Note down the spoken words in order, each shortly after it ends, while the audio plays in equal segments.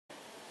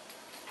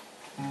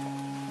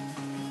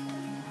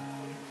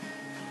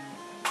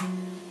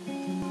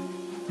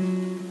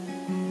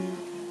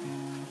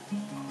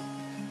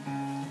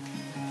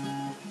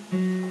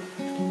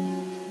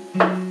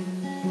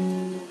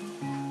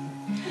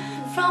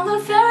From the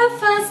very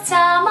first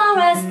time I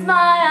rest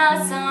my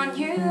eyes on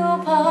you,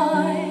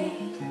 boy,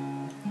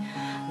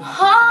 my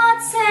heart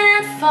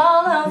didn't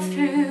follow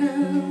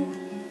through.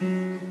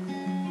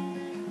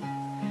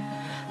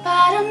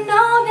 But I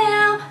know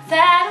now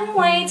that I'm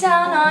way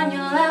down on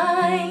your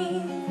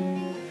line,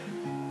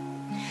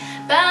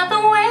 but the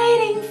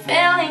waiting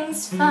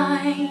feeling's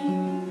fine.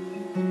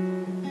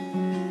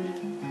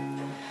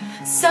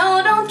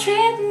 So don't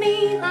treat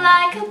me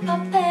like a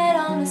puppet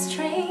on a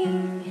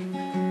string,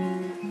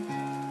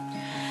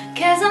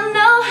 'cause I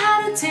know how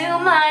to do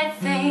my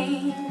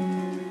thing.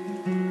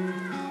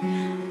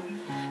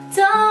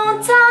 Don't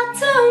talk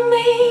to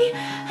me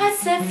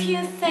as if you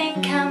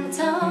think I'm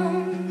dumb.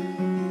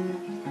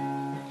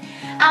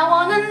 I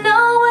wanna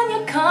know when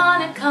you're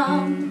gonna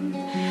come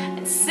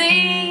and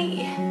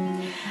see.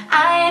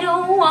 I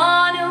don't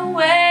wanna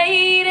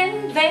wait in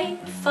vain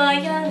for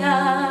your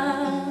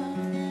love.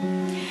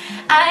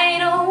 I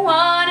don't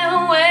wanna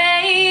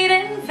wait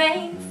in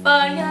vain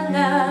for your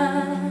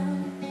love.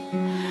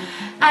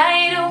 I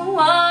don't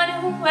wanna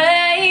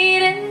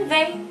wait in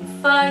vain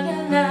for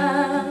your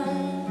love.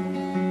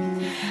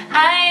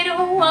 I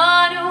don't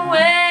wanna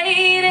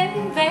wait in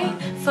vain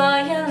for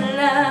your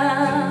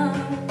love.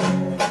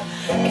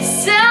 'Cause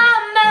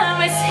summer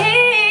is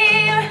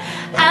here,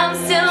 I'm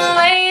still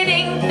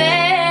waiting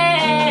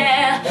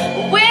there.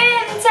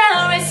 Winter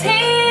is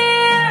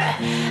here,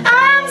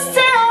 I'm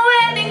still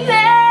waiting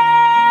there.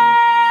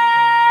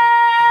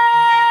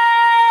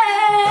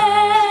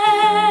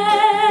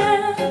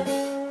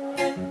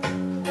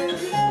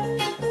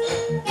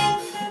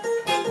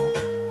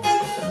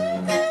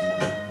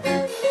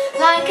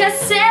 Like I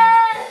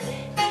said,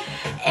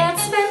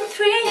 it's been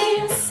 3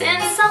 years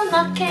since I'm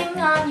knocking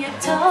on your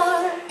door,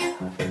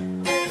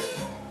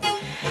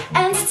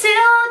 and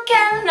still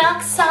can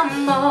knock some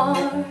more.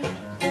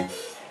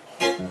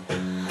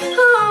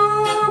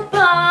 Ooh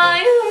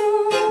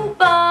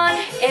boy,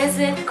 is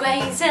it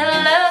crazy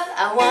love?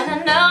 I wanna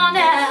know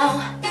now,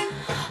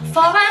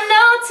 for I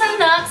know to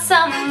knock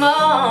some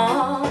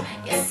more.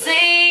 You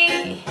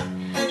see,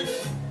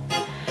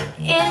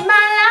 in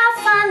my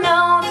life I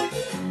know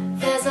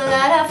there's a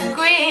lot of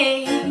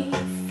grief,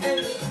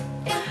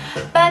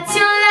 but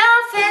your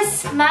love is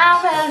my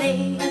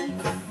relief.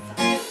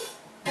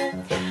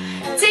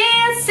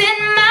 Tears in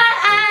my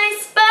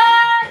eyes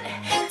burn,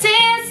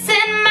 tears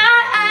in my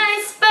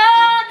eyes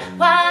burn,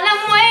 while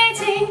I'm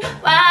waiting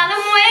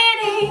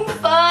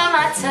for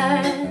my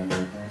turn.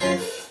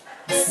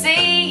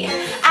 See,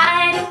 I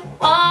don't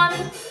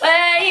wanna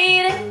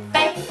wait in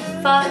vain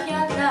for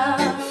your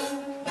love.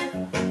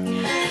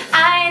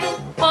 I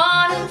don't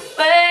wanna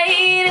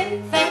wait in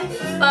vain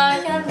for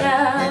your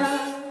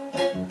love.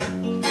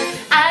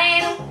 I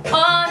don't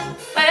wanna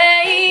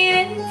wait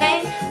in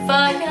vain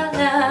for your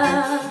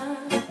love.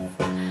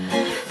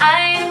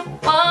 I don't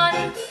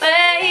wanna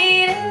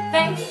wait in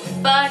vain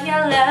for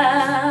your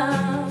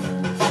love.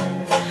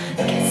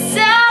 'Cause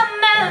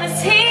summer is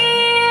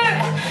here,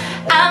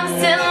 I'm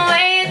still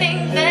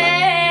waiting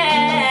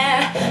there.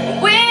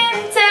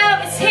 Winter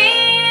is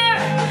here,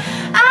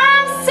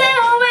 I'm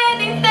still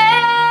waiting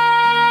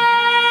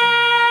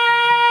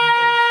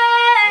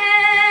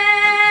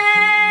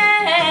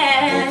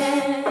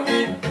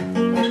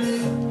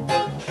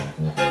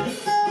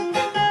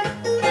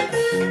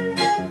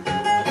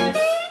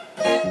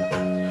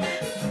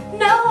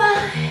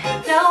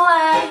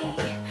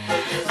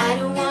I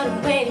don't wanna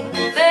wait in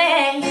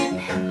vain.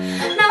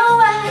 No,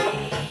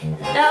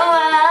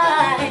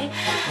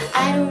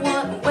 I don't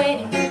wanna wait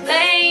in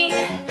vain.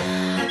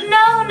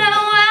 No,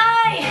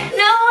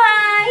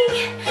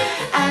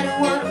 I don't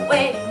wanna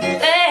wait in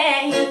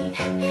vain.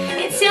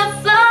 It's your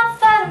love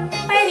that I'm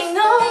waiting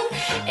on.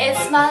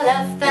 It's my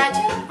love that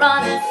you're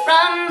running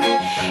from.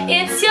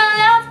 It's your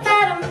love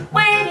that I'm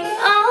waiting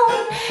on.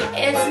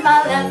 It's my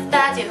love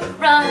that you're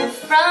running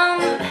from.